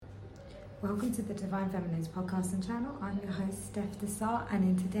Welcome to the Divine Feminines podcast and channel. I'm your host, Steph Desart, and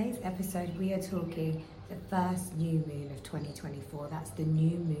in today's episode, we are talking the first new moon of 2024. That's the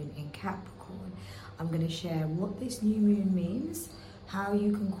new moon in Capricorn. I'm going to share what this new moon means, how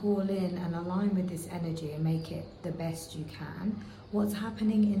you can call in and align with this energy and make it the best you can, what's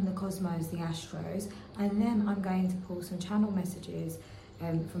happening in the cosmos, the astros, and then I'm going to pull some channel messages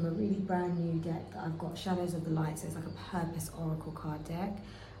from a really brand new deck that I've got, Shadows of the Light. So it's like a purpose oracle card deck,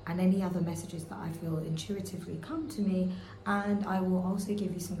 and any other messages that I feel intuitively come to me. And I will also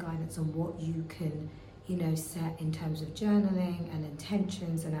give you some guidance on what you can, set in terms of journaling and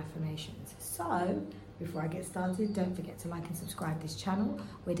intentions and affirmations. So before I get started, don't forget to like and subscribe this channel.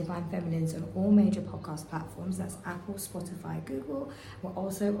 We're Divine Feminines on all major podcast platforms. That's Apple, Spotify, Google. We're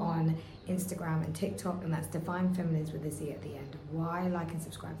also on Instagram and TikTok, and that's Divine Feminines with a Z at the end. Why like and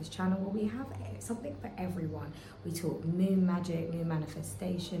subscribe this channel? Well, we have something for everyone. We talk moon magic, moon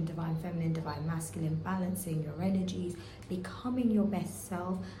manifestation, divine feminine, divine masculine, balancing your energies, becoming your best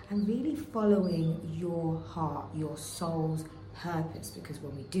self, and really following your heart, your soul's purpose, because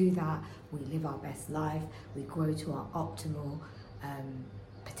when we do that, we live our best life, we grow to our optimal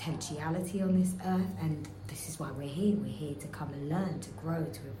potentiality on this earth. And this is why we're here to come and learn, to grow,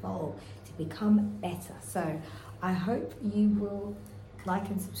 to evolve, to become better. So I hope you will like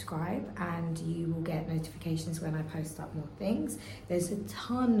and subscribe, and you will get notifications when I post up more things. There's a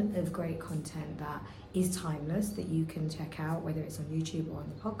ton of great content that is timeless that you can check out, whether it's on YouTube or on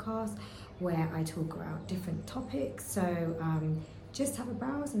the podcast, where I talk about different topics. So just have a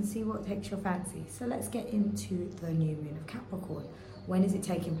browse and see what takes your fancy. So let's get into the new moon of Capricorn. When is it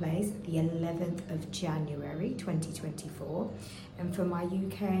taking place? The 11th of January 2024. And for my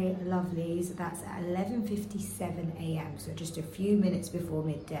UK lovelies, that's at 11:57 a.m. So just a few minutes before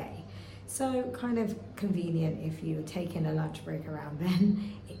midday. So kind of convenient if you're taking a lunch break around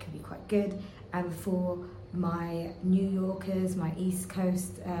then. It can be quite good. And for my New Yorkers, my East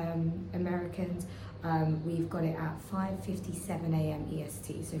Coast Americans, we've got it at 5:57 a.m.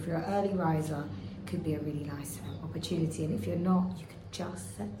 EST. So if you're an early riser, could be a really nice opportunity. And if you're not, you can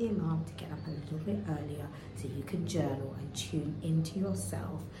just set the alarm to get up a little bit earlier so you can journal and tune into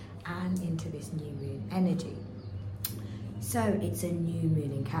yourself and into this new moon energy. So it's a new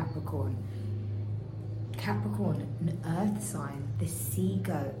moon in Capricorn. Capricorn, an earth sign, the sea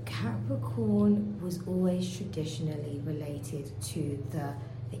goat. Capricorn was always traditionally related to the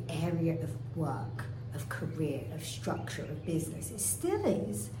area of work, of career, of structure, of business. It still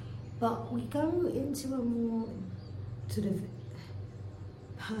is, but we go into a more sort of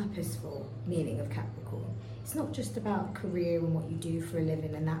purposeful meaning of Capricorn. It's not just about career and what you do for a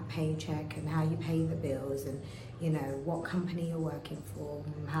living and that paycheck and how you pay the bills and what company you're working for,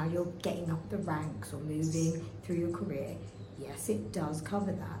 and how you're getting up the ranks or moving through your career. Yes, it does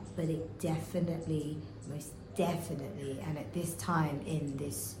cover that, but it definitely, most definitely, and at this time in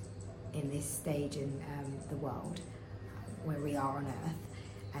this stage in the world where we are on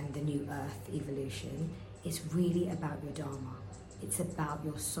Earth and the new Earth evolution, it's really about your Dharma. It's about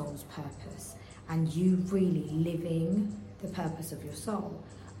your soul's purpose and you really living the purpose of your soul.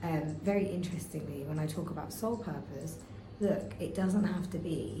 Very interestingly, when I talk about soul purpose, look, it doesn't have to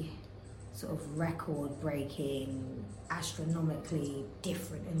be sort of record-breaking, astronomically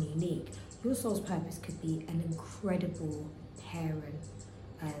different and unique. Your soul's purpose could be an incredible parent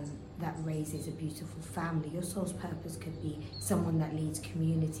that raises a beautiful family. Your soul's purpose could be someone that leads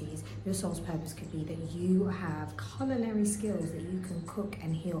communities. Your soul's purpose could be that you have culinary skills, that you can cook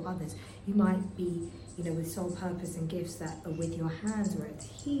and heal others. You might be, with soul purpose and gifts that are with your hands, or it's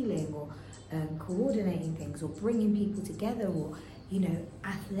healing or coordinating things or bringing people together, or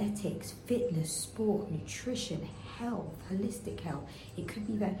athletics, fitness, sport, nutrition, health, holistic health. It could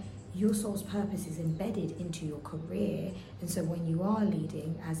be that your soul's purpose is embedded into your career, and so when you are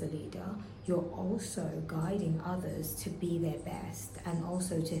leading as a leader, you're also guiding others to be their best and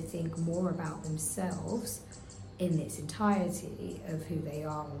also to think more about themselves in its entirety of who they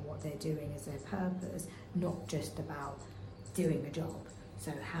are and what they're doing as their purpose, not just about doing a job.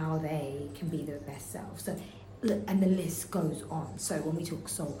 So how they can be their best self. So look, and the list goes on. So when we talk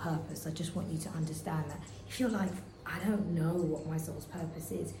soul purpose, I just want you to understand that if you're like, I don't know what my soul's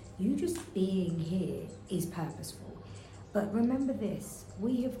purpose is, you just being here is purposeful. But remember this,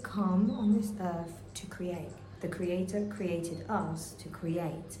 we have come on this earth to create. The Creator created us to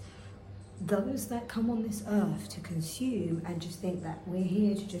create. Those that come on this earth to consume and just think that we're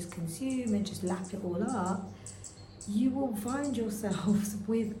here to just consume and just lap it all up, you will find yourselves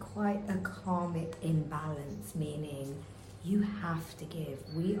with quite a karmic imbalance, meaning you have to give.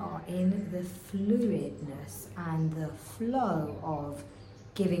 We are in the fluidness and the flow of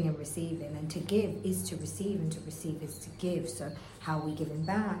giving and receiving, and to give is to receive, and to receive is to give. So how are we giving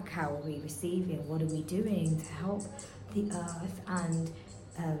back? How are we receiving? What are we doing to help the earth and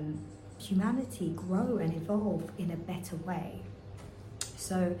humanity grow and evolve in a better way?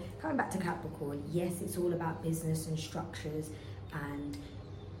 So coming back to Capricorn, yes, it's all about business and structures and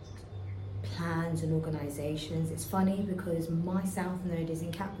plans and organizations. It's funny because my South Node is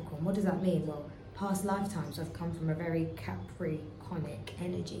in Capricorn. What does that mean? Well, past lifetimes I've come from a very Capricornic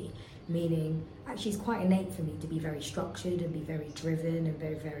energy, meaning actually it's quite innate for me to be very structured and be very driven and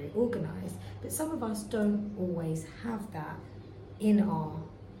very, very organized. But some of us don't always have that in our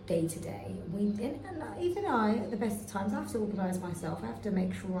day to day. Even I, at the best of times, I have to organize myself. I have to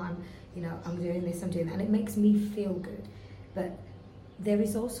make sure I'm doing this, I'm doing that, and it makes me feel good. But there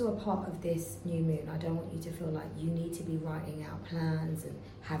is also a part of this new moon. I don't want you to feel like you need to be writing out plans and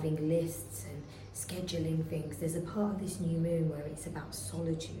having lists and scheduling things. There's a part of this new moon where it's about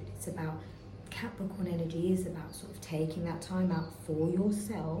solitude. It's about, Capricorn energy is about sort of taking that time out for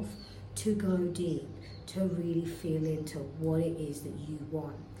yourself to go deep, to really feel into what it is that you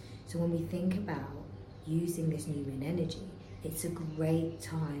want. So when we think about using this new moon energy, it's a great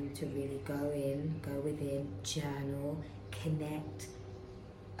time to really go within, journal, connect,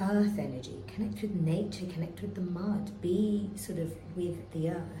 earth energy, connect with nature, connect with the mud, be sort of with the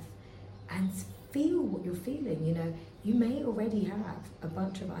earth and feel what you're feeling. You may already have a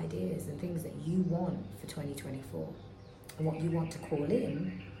bunch of ideas and things that you want for 2024 and what you want to call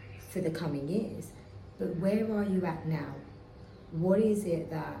in for the coming years, but where are you at now? What is it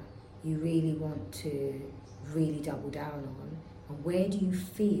that you really want to really double down on, and where do you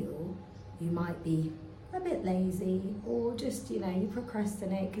feel you might be a bit lazy, or just you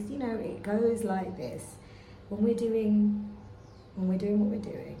procrastinate? Because it goes like this when we're doing what we're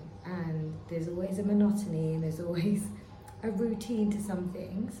doing, and there's always a monotony and there's always a routine to some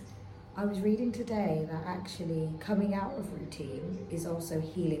things. I was reading today that actually coming out of routine is also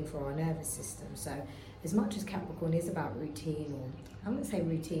healing for our nervous system. So as much as Capricorn is about routine, or I wouldn't say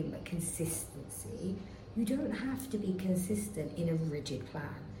routine, but consistency, you don't have to be consistent in a rigid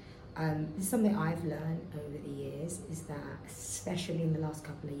plan. There's something I've learned over the years is that, especially in the last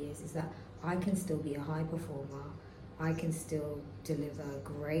couple of years, is that I can still be a high performer. I can still deliver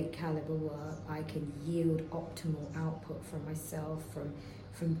great caliber work. I can yield optimal output from myself, from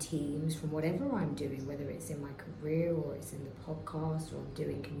teams, from whatever I'm doing, whether it's in my career or it's in the podcast or I'm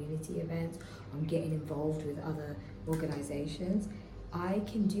doing community events, I'm getting involved with other organizations. I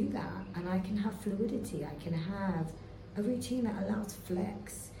can do that, and I can have fluidity. I can have a routine that allows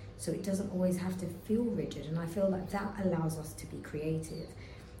flex, so it doesn't always have to feel rigid, and I feel like that allows us to be creative.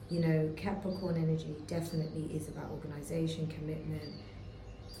 Capricorn energy definitely is about organization, commitment,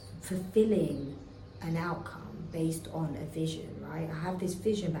 fulfilling an outcome based on a vision, right? I have this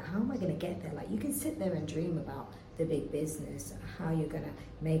vision, but how am I going to get there? Like, you can sit there and dream about the big business, how you're going to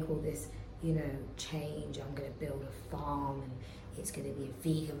make all this, change. I'm going to build a farm, and it's going to be a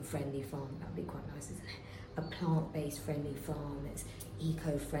vegan-friendly farm. That'd be quite nice, isn't it? A plant-based friendly farm that's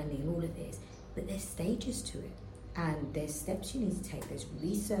eco-friendly and all of this. But there's stages to it. And there's steps you need to take. There's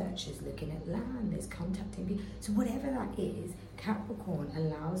research, there's looking at land, there's contacting people. So whatever that is, Capricorn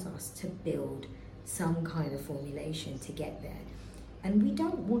allows us to build some kind of formulation to get there. And we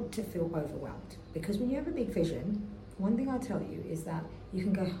don't want to feel overwhelmed, because when you have a big vision, one thing I'll tell you is that you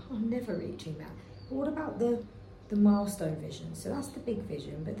can go, I'm never reaching that. But what about the milestone vision? So that's the big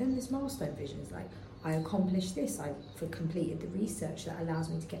vision, but then this milestone vision is like, I accomplished this, I completed the research that allows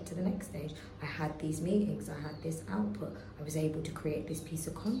me to get to the next stage. I had these meetings, I had this output, I was able to create this piece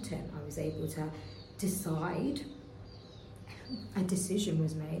of content, I was able to decide, a decision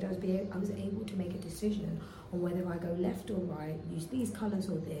was made, I was able to make a decision on whether I go left or right, use these colours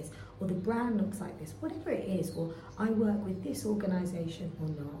or this, or the brand looks like this, whatever it is, or I work with this organisation or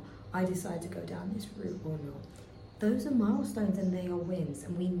not, I decide to go down this route or not. Those are milestones and they are wins,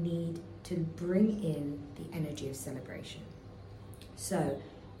 and we need to bring in the energy of celebration. So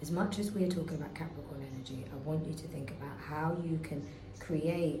as much as we're talking about Capricorn energy, I want you to think about how you can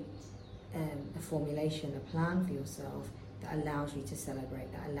create a formulation, a plan for yourself that allows you to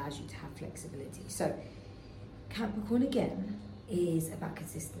celebrate, that allows you to have flexibility. So Capricorn again is about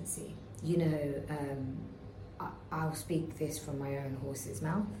consistency. I'll speak this from my own horse's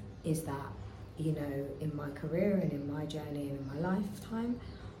mouth, is that in my career and in my journey and in my lifetime,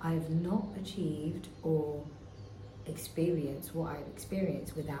 I've not achieved or experienced what I've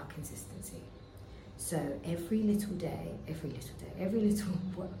experienced without consistency. So every little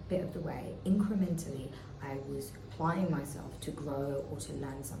little bit of the way, incrementally, I was applying myself to grow or to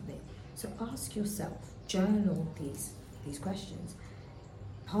learn something. So ask yourself, journal these questions.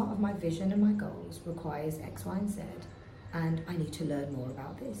 part of my vision and my goals requires X, Y, and Z, and I need to learn more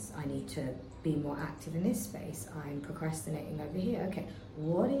about this. I need to be more active in this space. I'm procrastinating over here. Okay,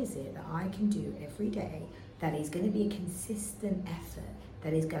 what is it that I can do every day that is going to be a consistent effort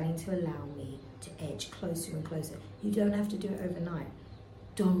that is going to allow me to edge closer and closer? You don't have to do it overnight.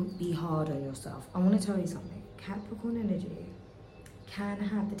 Don't be hard on yourself. I want to tell you something. Capricorn energy can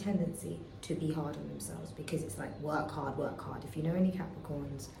have the tendency to be hard on themselves because it's like work hard, work hard. If you know any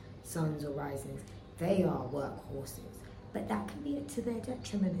Capricorns, suns or risings, they are workhorses. But that can be to their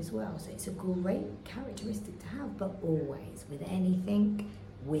detriment as well. So it's a great characteristic to have, but always with anything,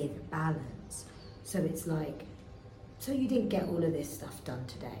 with balance. So it's like, so you didn't get all of this stuff done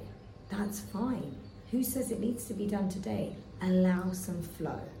today. That's fine. Who says it needs to be done today? Allow some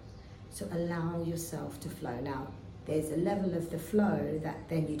flow. So allow yourself to flow. Now, there's a level of the flow that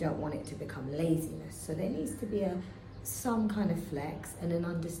then you don't want it to become laziness. So there needs to be some kind of flex and an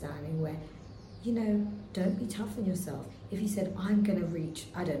understanding where, you know, don't be tough on yourself. If you said, I'm going to reach,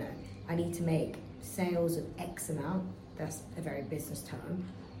 I don't know, I need to make sales of X amount, that's a very business term,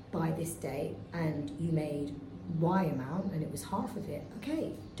 by this date, and you made Y amount and it was half of it,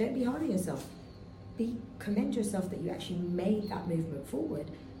 okay, don't be hard on yourself. Commend yourself that you actually made that movement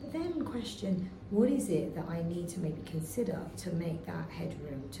forward, but then question, what is it that I need to maybe consider to make that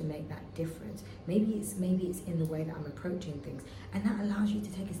headroom, to make that difference? Maybe it's in the way that I'm approaching things, and that allows you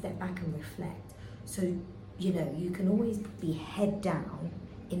to take a step back and reflect. So, you know, you can always be head down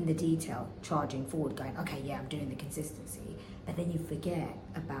in the detail, charging forward, going, okay, yeah, I'm doing the consistency, but then you forget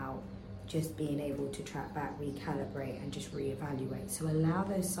about just being able to track back, recalibrate, and just reevaluate. So allow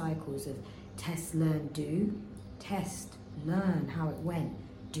those cycles of test, learn, do, test, learn how it went,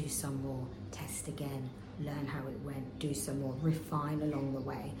 do some more, test again, learn how it went, do some more, refine along the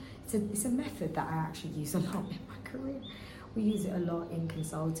way. It's a method that I actually use a lot in my career. We use it a lot in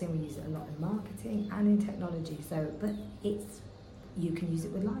consulting, we use it a lot in marketing and in technology. So, but you can use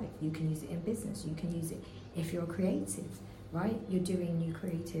it with life, you can use it in business, you can use it if you're creative, right? You're doing new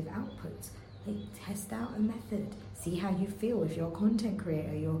creative outputs. Like, test out a method, see how you feel. If you're a content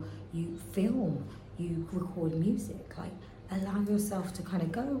creator, you film, you record music, like allow yourself to kind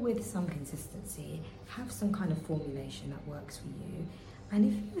of go with some consistency, have some kind of formulation that works for you. And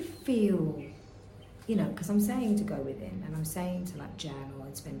if you feel, you know, because I'm saying to go within and I'm saying to like journal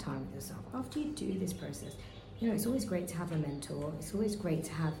and spend time with yourself after you do this process, you know, it's always great to have a mentor. It's always great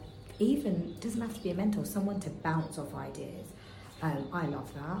to have, even, it doesn't have to be a mentor, someone to bounce off ideas. I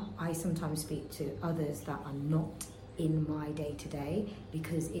love that. I sometimes speak to others that are not in my day-to-day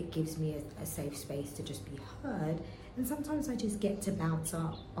because it gives me a safe space to just be heard. And sometimes I just get to bounce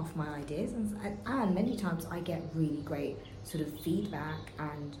off my ideas, and many times I get really great sort of feedback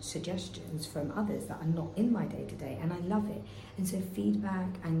and suggestions from others that are not in my day-to-day, and I love it. And so feedback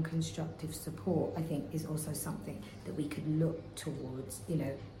and constructive support, I think, is also something that we could look towards, you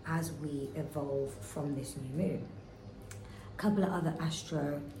know, as we evolve from this new moon. A couple of other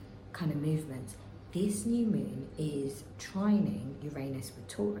astro kind of movements. This new moon is trining Uranus with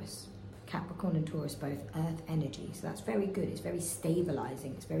Taurus. Capricorn and Taurus, both earth energy, so that's very good. It's very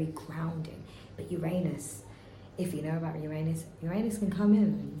stabilizing, it's very grounding. But Uranus, if you know about Uranus can come in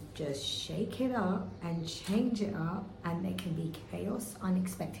and just shake it up and change it up, and there can be chaos,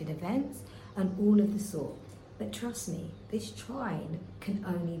 unexpected events, and all of the sort. But trust me, this trine can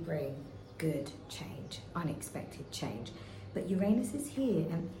only bring good change, unexpected change. But Uranus is here,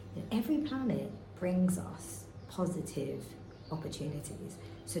 and every planet brings us positive opportunities.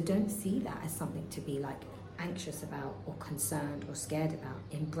 So don't see that as something to be like anxious about or concerned or scared about.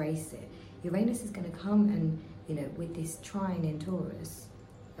 Embrace it. Uranus is going to come and, you know, with this trine in Taurus,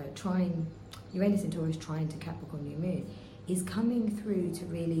 Uranus in Taurus trine to Capricorn new moon, is coming through to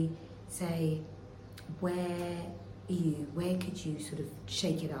really say, where could you sort of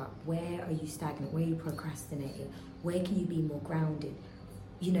shake it up? Where are you stagnant? Where are you procrastinating? Where can you be more grounded?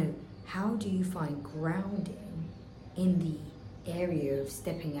 You know, how do you find grounding in the area of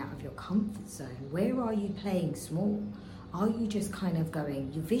stepping out of your comfort zone? Where are you playing small? Are you just kind of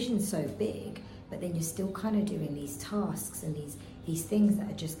going, your vision's so big, but then you're still kind of doing these tasks and these things that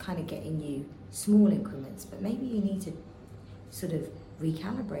are just kind of getting you small increments, but maybe you need to sort of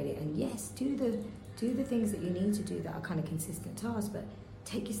recalibrate it. And yes, do the things that you need to do that are kind of consistent tasks, but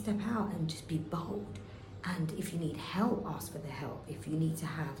take a step out and just be bold. And if you need help, ask for the help. If you need to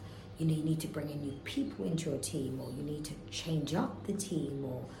have, you need to bring in new people into your team, or you need to change up the team,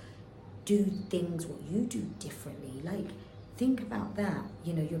 or do things what you do differently. Like, think about that.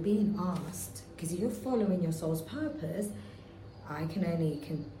 You know, you're being asked, because if you're following your soul's purpose, I can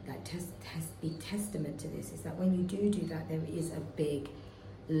be testament to this, is that when you do that, there is a big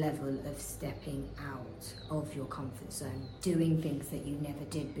level of stepping out of your comfort zone, doing things that you never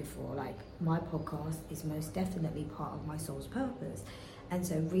did before. Like my podcast is most definitely part of my soul's purpose. And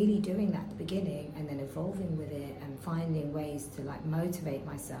so really doing that at the beginning and then evolving with it and finding ways to like motivate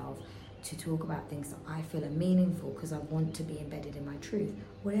myself to talk about things that I feel are meaningful because I want to be embedded in my truth.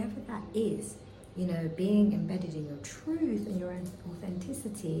 Whatever that is, you know, being embedded in your truth and your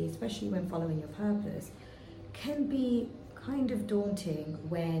authenticity, especially when following your purpose, can be kind of daunting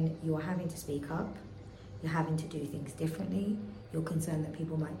when you're having to speak up, you're having to do things differently, you're concerned that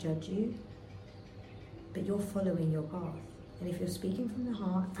people might judge you, but you're following your path. And if you're speaking from the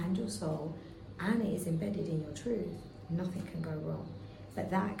heart and your soul, and it is embedded in your truth, nothing can go wrong. But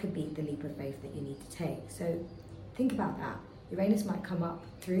that could be the leap of faith that you need to take. So think about that. Uranus might come up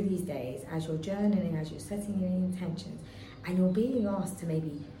through these days as you're journaling, as you're setting your intentions, and you're being asked to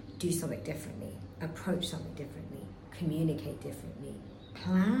maybe do something differently, approach something differently, communicate differently,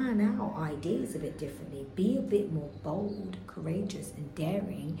 plan out ideas a bit differently, be a bit more bold, courageous, and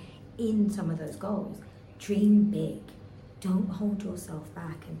daring in some of those goals. Dream big. Don't hold yourself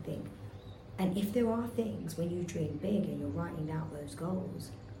back and think. And if there are things when you dream big and you're writing out those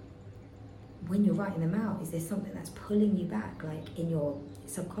goals, when you're writing them out, is there something that's pulling you back, like in your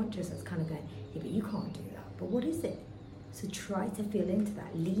subconscious that's kind of going, yeah, but you can't do that. But what is it? So try to feel into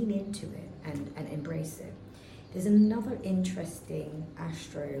that, lean into it and embrace it. There's another interesting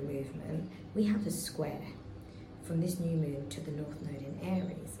astro movement. We have a square from this new moon to the North Node in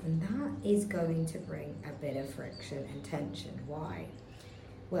Aries, and that is going to bring a bit of friction and tension. Why?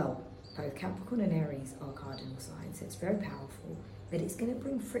 Well, both Capricorn and Aries are cardinal signs, so it's very powerful, but it's going to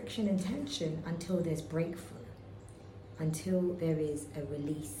bring friction and tension until there's breakthrough, until there is a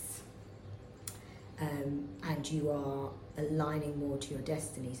release, and you are aligning more to your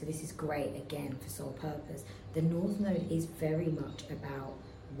destiny. So this is great, again, for soul purpose. The North Node is very much about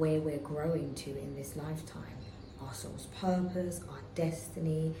where we're growing to in this lifetime. Our soul's purpose, our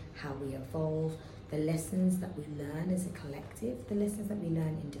destiny, how we evolve, the lessons that we learn as a collective, the lessons that we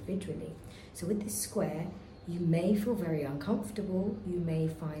learn individually. So with this square, you may feel very uncomfortable, you may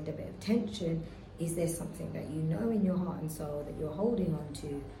find a bit of tension. Is there something that you know in your heart and soul that you're holding on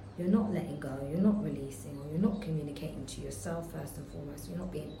to, you're not letting go, you're not releasing, or you're not communicating to yourself first and foremost, you're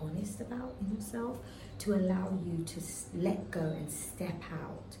not being honest about in yourself to allow you to let go and step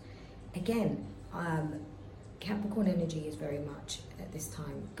out. Again, Capricorn energy is very much at this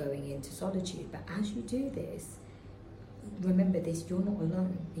time going into solitude, but as you do this, remember this, you're not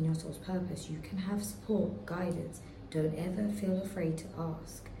alone in your soul's purpose. You can have support, guidance. Don't ever feel afraid to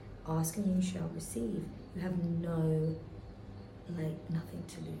ask. Ask and you shall receive. You have nothing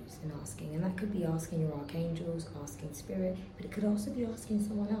to lose in asking, and that could be asking your archangels, asking spirit, but it could also be asking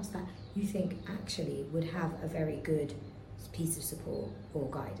someone else that you think actually would have a very good piece of support or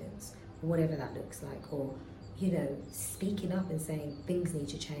guidance, or whatever that looks like, or you know, speaking up and saying things need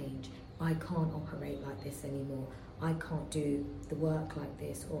to change. I can't operate like this anymore. I can't do the work like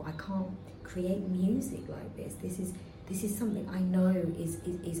this, or I can't create music like this. This is something I know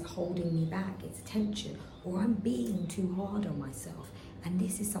is holding me back. It's tension, or I'm being too hard on myself, and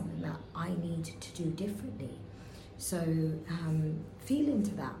this is something that I need to do differently. So feel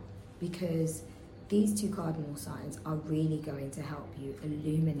into that, because these two cardinal signs are really going to help you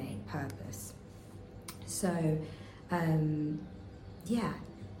illuminate purpose. So,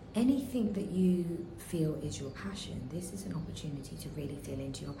 anything that you feel is your passion, this is an opportunity to really feel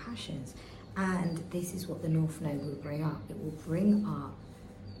into your passions. And this is what the North Node will bring up. It will bring up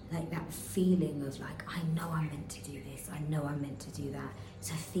like that feeling of like, I know I'm meant to do this, I know I'm meant to do that.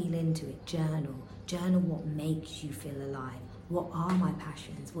 So feel into it, journal what makes you feel alive. What are my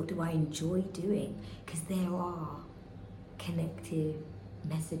passions? What do I enjoy doing? Because there are connective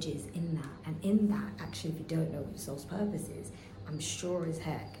messages in that, and in that, actually, if you don't know what your soul's purpose is, I'm sure as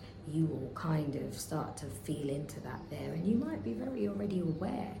heck you will kind of start to feel into that there, and you might be very already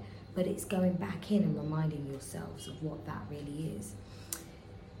aware, but it's going back in and reminding yourselves of what that really is.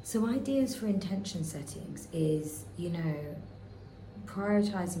 So ideas for intention settings is, you know,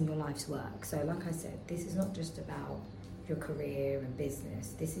 prioritizing your life's work. So like I said, this is not just about your career and business,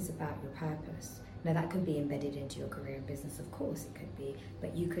 this is about your purpose. Now that could be embedded into your career and business, of course it could be,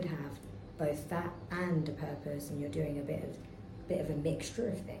 but you could have both that and a purpose, and you're doing a bit of a mixture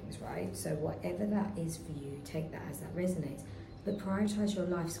of things, right? So whatever that is for you, take that as that resonates. But prioritize your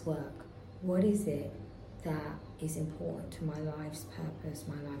life's work. What is it that is important to my life's purpose,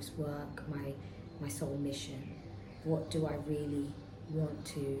 my life's work, my soul mission? What do I really want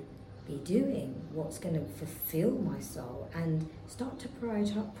to be doing? What's going to fulfill my soul? And start to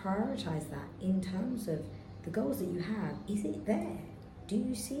prioritize that in terms of the goals that you have. Is it there? Do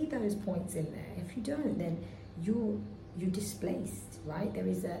you see those points in there? If you don't, then you're displaced, right? There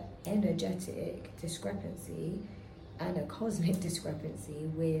is an energetic discrepancy and a cosmic discrepancy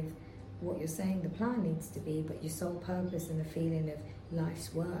with what you're saying the plan needs to be, but your soul purpose and the feeling of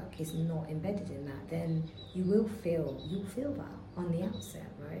life's work is not embedded in that. Then you'll feel that on the outset,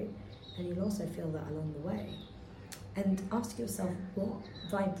 right? And you'll also feel that along the way. And ask yourself, what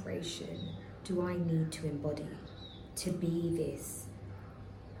vibration do I need to embody to be this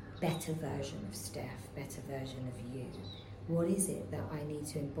better version of Steph, better version of you? What is it that I need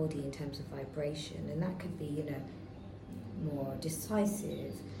to embody in terms of vibration? And that could be, more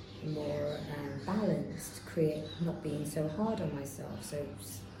decisive, more balanced, not being so hard on myself, so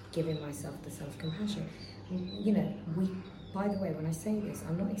giving myself the self-compassion. By the way, when I say this,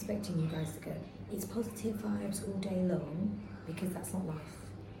 I'm not expecting you guys to go, it's positive vibes all day long, because that's not life,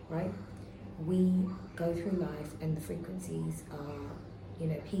 right? We go through life and the frequencies are,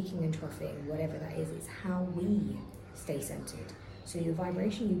 peaking and troughing, whatever that is. It's how we stay centered. So your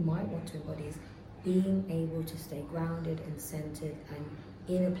vibration you might want to embody is being able to stay grounded and centered and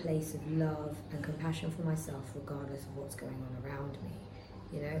in a place of love and compassion for myself, regardless of what's going on around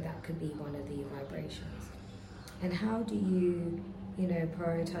me. That could be one of the vibrations. And how do you,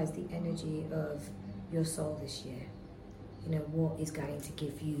 prioritize the energy of your soul this year? What is going to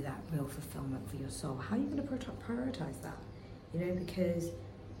give you that real fulfillment for your soul? How are you going to prioritize that? Because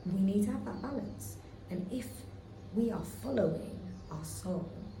we need to have that balance. And if we are following our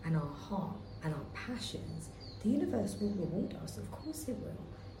soul and our heart and our passions, the universe will reward us. Of course it will.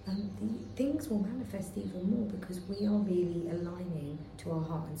 The things will manifest even more because we are really aligning to our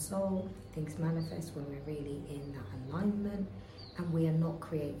heart and soul. Things manifest when we're really in that alignment and we are not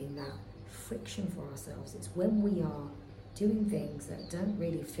creating that friction for ourselves. It's when we are doing things that don't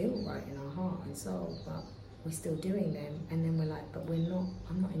really feel right in our heart and soul, but we're still doing them, and then we're like, but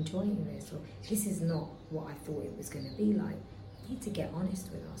I'm not enjoying this, or this is not what I thought it was going to be like. We need to get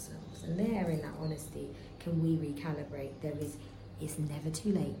honest with ourselves, and there in that honesty can we recalibrate. It's never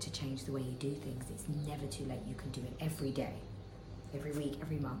too late to change the way you do things. It's never too late. You can do it every day, every week,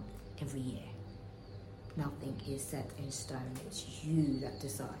 every month, every year. Nothing is set in stone. It's you that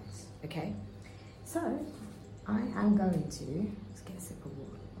decides, okay? So I am going to, let's get a sip of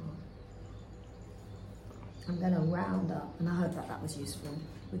water. I'm going to round up, and I hope that was useful,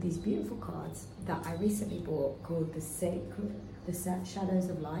 with these beautiful cards that I recently bought called The Shadows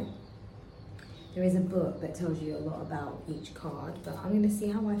of Light. There is a book that tells you a lot about each card, but I'm going to see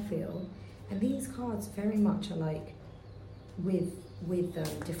how I feel. And these cards very much are like with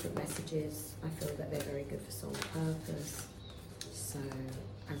different messages. I feel that they're very good for soul purpose. So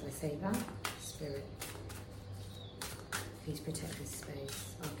as I say that, Spirit, please protect this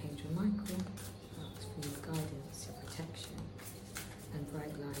space. Archangel Michael, ask for your guidance, your protection, and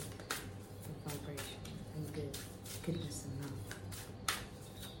bright light, and vibration, and goodness and love,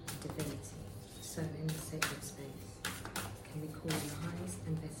 and divinity. So in the sacred space, can we call in the highest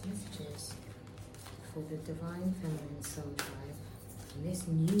and best messages for the divine feminine soul tribe in this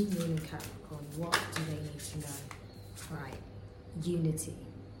new moon in Capricorn? What do they need to know? Right, unity.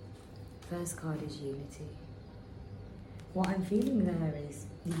 First card is unity. What I'm feeling there is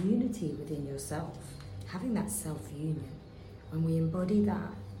the unity within yourself, having that self-union. When we embody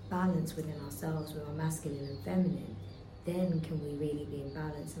that balance within ourselves with our masculine and feminine, then can we really be in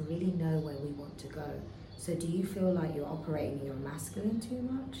balance and really know where we want to go. So do you feel like you're operating in your masculine too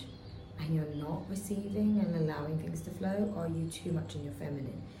much and you're not receiving and allowing things to flow, or are you too much in your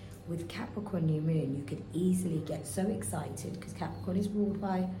feminine? With Capricorn new moon, you could easily get so excited because Capricorn is ruled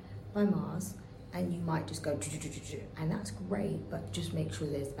by Mars, and you might just go, and that's great, but just make sure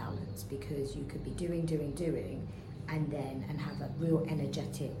there's balance, because you could be doing, and have a real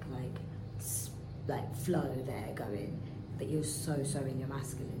energetic like flow there going, but you're so in your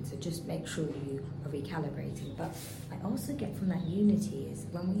masculine. So just make sure you are recalibrating. But I also get from that unity is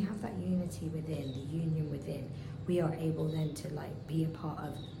when we have that unity within, the union within, we are able then to be a part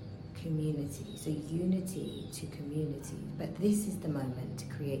of community. So unity to community. But this is the moment to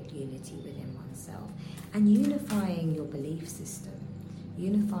create unity within oneself and unifying your belief system,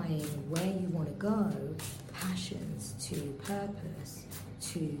 unifying where you want to go, passions to purpose,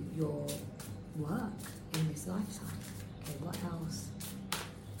 to your work in this lifetime. Okay, what else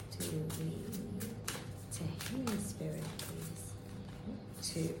do we need to hear, Spirit,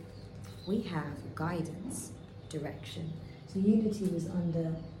 please? We have guidance, direction. So unity was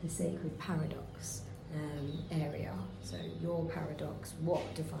under the sacred paradox area. So your paradox,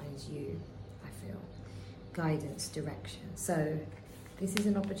 what defines you, I feel. Guidance, direction. So this is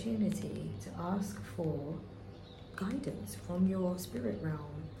an opportunity to ask for guidance from your spirit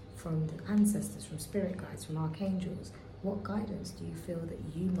realm, from the ancestors, from spirit guides, from archangels. What guidance do you feel that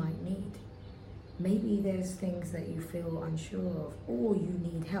you might need? Maybe there's things that you feel unsure of, or you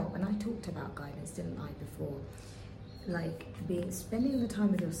need help. And I talked about guidance, didn't I, before? Like spending the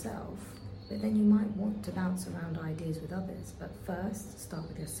time with yourself, but then you might want to bounce around ideas with others. But first, start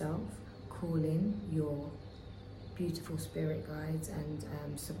with yourself. Call in your beautiful spirit guides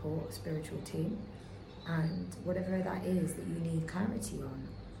and support spiritual team, and whatever that is that you need clarity on.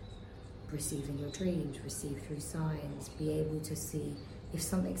 Receiving your dreams, receive through signs, be able to see if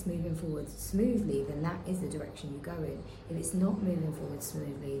something's moving forward smoothly, then that is the direction you go in. If it's not moving forward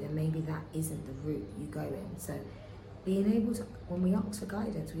smoothly, then maybe that isn't the route you go in. So being able to, when we ask for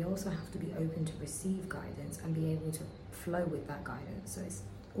guidance, we also have to be open to receive guidance and be able to flow with that guidance. So it's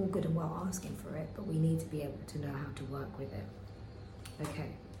all good and well asking for it, but we need to be able to know how to work with it.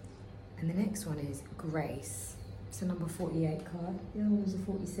 Okay, and the next one is grace. It's a number 48 card. The other one was a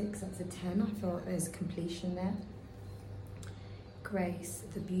 46, that's a 10. I feel like there's completion there. Grace,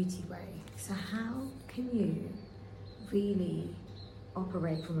 the beauty way. So how can you really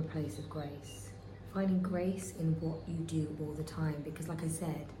operate from a place of grace? Finding grace in what you do all the time, because like I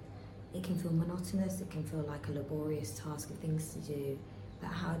said, it can feel monotonous, it can feel like a laborious task of things to do, but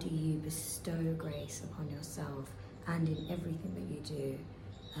how do you bestow grace upon yourself and in everything that you do,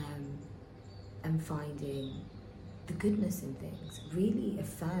 and finding the goodness in things, really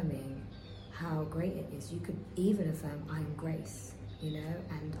affirming how great it is. You could even affirm, I am grace, you know,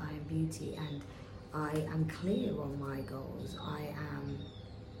 and I am beauty, and I am clear on my goals. I am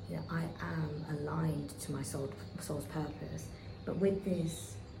aligned to my soul's purpose. But with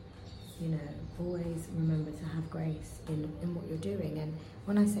this, you know, always remember to have grace in what you're doing. And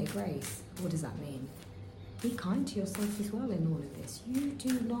when I say grace, what does that mean? Be kind to yourself as well in all of this. You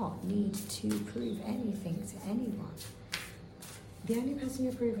do not need to prove anything to anyone. The only person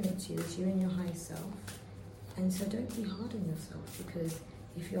you're proving it to is you and your higher self. And so don't be hard on yourself, because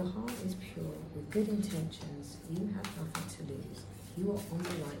if your heart is pure with good intentions, you have nothing to lose. You are on the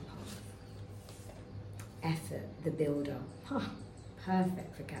right path. Effort, the builder.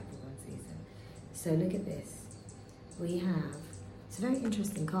 Perfect for Capricorn season. So look at this. It's a very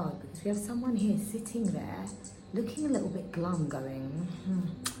interesting card, because we have someone here sitting there looking a little bit glum, going,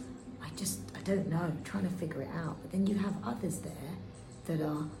 I don't know, trying to figure it out. But then you have others there that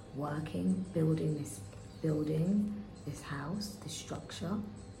are working, building this house, this structure.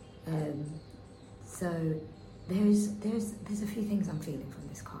 So there's a few things I'm feeling from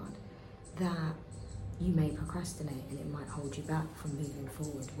this card, that you may procrastinate and it might hold you back from moving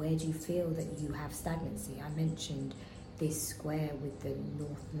forward. Where do you feel that you have stagnancy? I mentioned this square with the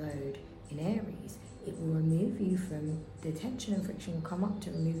North Node in Aries. It will remove you from, the tension and friction will come up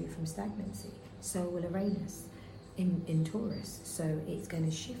to remove you from stagnancy. So will Uranus in Taurus. So it's going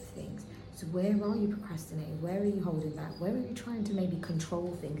to shift things. So where are you procrastinating? Where are you holding back? Where are you trying to maybe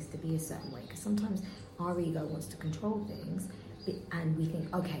control things to be a certain way? Because sometimes our ego wants to control things, and we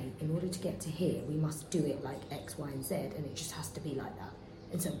think, okay, in order to get to here, we must do it like X, Y, and Z, and it just has to be like that.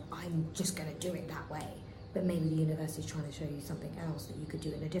 And so I'm just going to do it that way. But maybe the universe is trying to show you something else that you could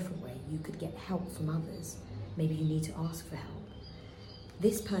do in a different way. You could get help from others. Maybe you need to ask for help.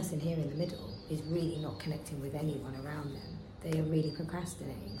 This person here in the middle is really not connecting with anyone around them. They are really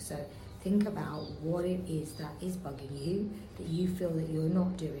procrastinating. So think about what it is that is bugging you, that you feel that you're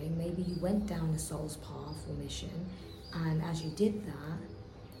not doing. Maybe you went down the soul's path or mission, and as you did that,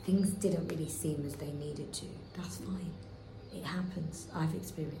 things didn't really seem as they needed to. That's fine. It happens. I've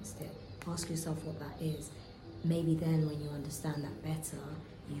experienced it. Ask yourself what that is. Maybe then when you understand that better,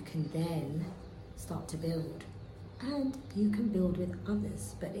 you can then start to build. And you can build with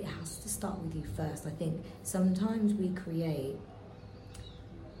others, but it has to start with you first. I think sometimes we create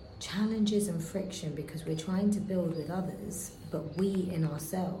challenges and friction because we're trying to build with others, but we in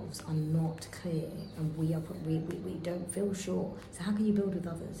ourselves are not clear, and we don't feel sure. So how can you build with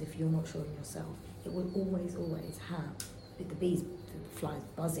others if you're not sure in yourself? It will always have the bees, the flies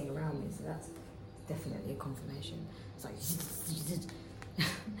buzzing around me, so that's definitely a confirmation. It's like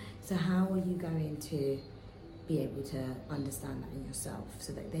so how are you going to be able to understand that in yourself,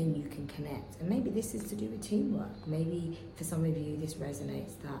 so that then you can connect? And maybe this is to do with teamwork. Maybe for some of you this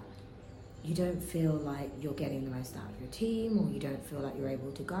resonates, that you don't feel like you're getting the most out of your team, or you don't feel like you're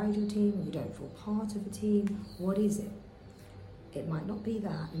able to guide your team, or you don't feel part of a team. What is it? It might not be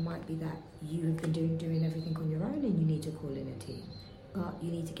that. It might be that you have been doing everything on your own and you need to call in a team, but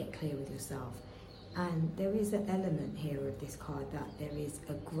you need to get clear with yourself. And there is an element here of this card that there is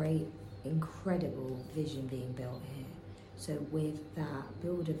a great, incredible vision being built here. So with that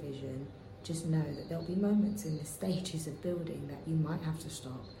builder vision, just know that there'll be moments in the stages of building that you might have to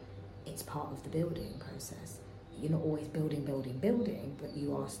stop. It's part of the building process. You're not always building, but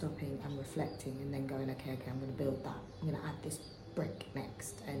you are stopping and reflecting and then going, okay, I'm going to build that. I'm going to add this brick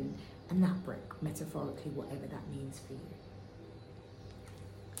next, and that brick, metaphorically, whatever that means for you.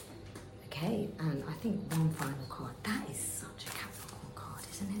 Okay, and I think one final card. That is such a Capricorn card,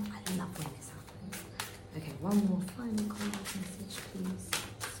 isn't it? I love when this happens. Okay, one more final card message, please.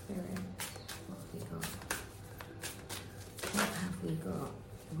 Spirit, what have we got?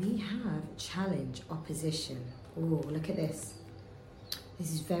 We have challenge, opposition. Oh, look at this.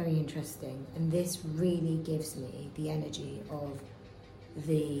 This is very interesting, and this really gives me the energy of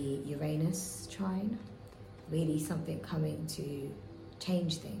the Uranus trine. Really something coming to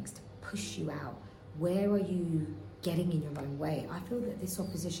change things, to push you out. Where are you getting in your own way? I feel that this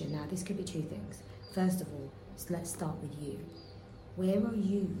opposition, now this could be two things. First of all, so let's start with you. Where are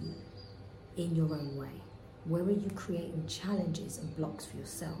you in your own way? Where are you creating challenges and blocks for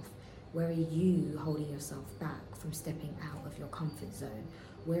yourself? Where are you holding yourself back from stepping out of your comfort zone?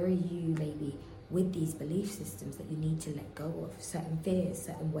 Where are you maybe with these belief systems that you need to let go of, certain fears,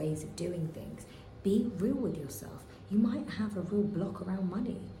 certain ways of doing things? Be real with yourself. You might have a real block around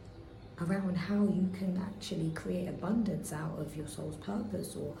money, around how you can actually create abundance out of your soul's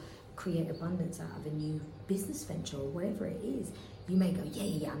purpose, or create abundance out of a new business venture, or whatever it is. You may go,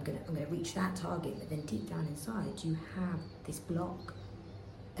 yeah, I'm gonna reach that target, but then deep down inside you have this block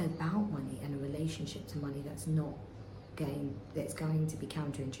about money and a relationship to money that's going to be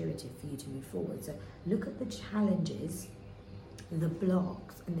counterintuitive for you to move forward. So look at the challenges, the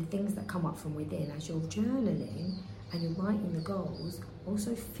blocks, and the things that come up from within as you're journaling and you're writing the goals.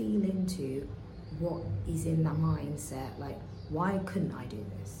 Also feel into what is in that mindset, like, why couldn't I do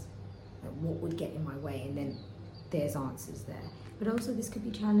this? Like, what would get in my way? And then there's answers there. But also this could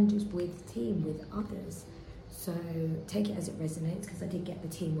be challenges with team, with others. So take it as it resonates, because I did get the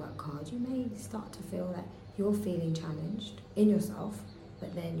teamwork card. You may start to feel that you're feeling challenged in yourself,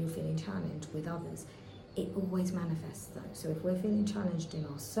 but then you're feeling challenged with others. It always manifests though. So if we're feeling challenged in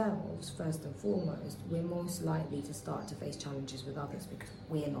ourselves, first and foremost, we're most likely to start to face challenges with others because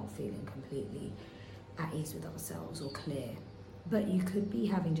we're not feeling completely at ease with ourselves or clear. But you could be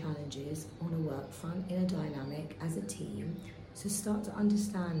having challenges on a work front, in a dynamic, as a team. So start to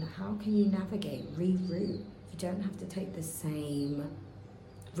understand, how can you navigate, reroute. You don't have to take the same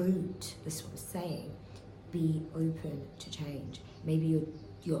route. This is what I'm saying. Be open to change. Maybe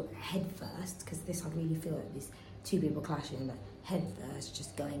you're head first, because this, I really feel like these two people clashing, like head first,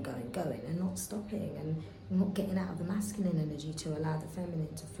 just going, and not stopping, and not getting out of the masculine energy to allow the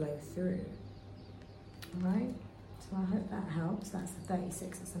feminine to flow through. All right? So I hope that helps. That's the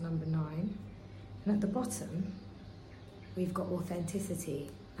 36, that's the number 9. And at the bottom, we've got authenticity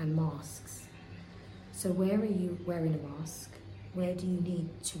and masks. So where are you wearing a mask? Where do you need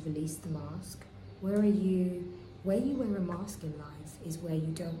to release the mask? Where you wear a mask in life is where you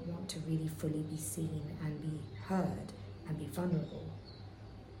don't want to really fully be seen and be heard and be vulnerable.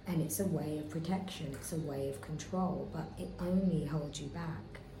 And it's a way of protection, it's a way of control, but it only holds you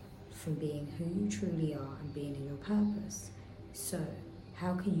back from being who you truly are and being in your purpose. So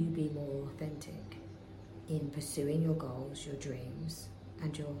how can you be more authentic in pursuing your goals, your dreams,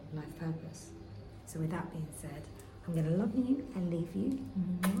 and your life purpose? So with that being said, I'm going to love you and leave you.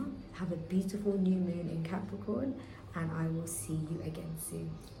 Have a beautiful new moon in Capricorn, and I will see you again soon.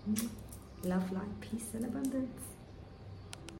 Love, light, peace, and abundance.